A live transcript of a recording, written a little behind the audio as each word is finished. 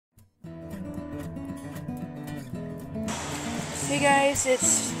Hey guys,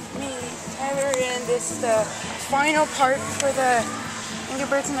 it's me, Tyler, and this is the final part for the Angry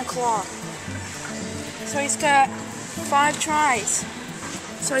Birds in the Claw. So he's got 5 tries.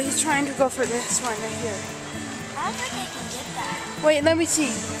 So he's trying to go for this one right here. I don't think I can get that. Wait, let me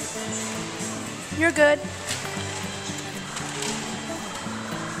see. You're good.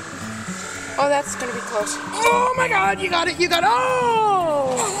 Oh, that's gonna be close. Oh my god, you got it, you got it.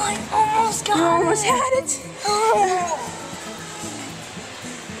 Oh! Oh, I almost got it. You almost had it. Oh.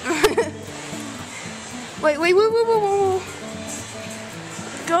 Wait.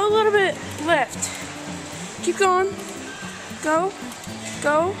 Go a little bit left. Keep going. Go.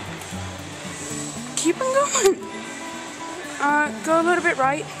 Keep on going. Go a little bit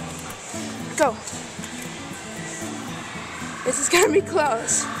right. Go. This is gonna be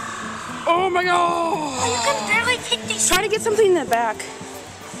close. Oh my god! Oh, you can barely pick these. Try to get something in the back.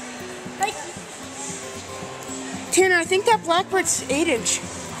 Like, Tanner, I think that blackbird's 8-inch.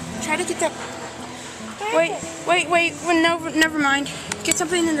 Try to get that. Wait. Well, no, never mind. Get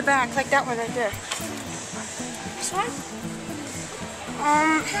something in the back, like that one right there. this one?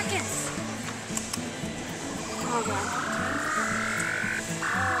 Second. Oh god.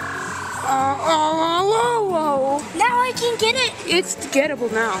 Whoa. Now I can get it. It's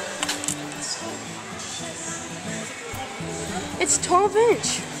gettable now. It's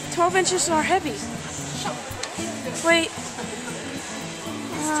 12-inch. 12 inches are heavy. Wait.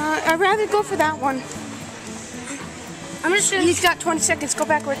 I'd rather go for that one. I'm just gonna. He's got 20 seconds. Go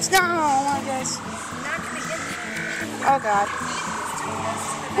backwards. No, guys. I'm not gonna get that. Oh god.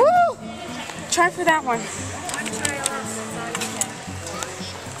 Woo! Try for that one. I'm trying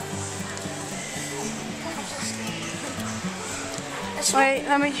last. Wait,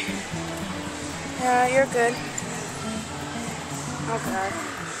 let me. You're good. Oh god.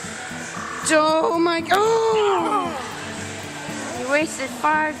 Oh my god! Oh! You wasted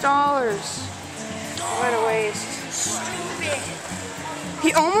 $5. What a waste. Stupid.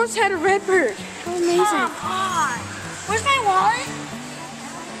 He almost had a red bird. How amazing. Come on. Where's my wallet?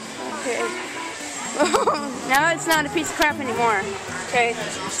 Okay. Now it's not a piece of crap anymore. Okay,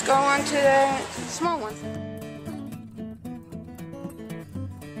 let's go on to the small one.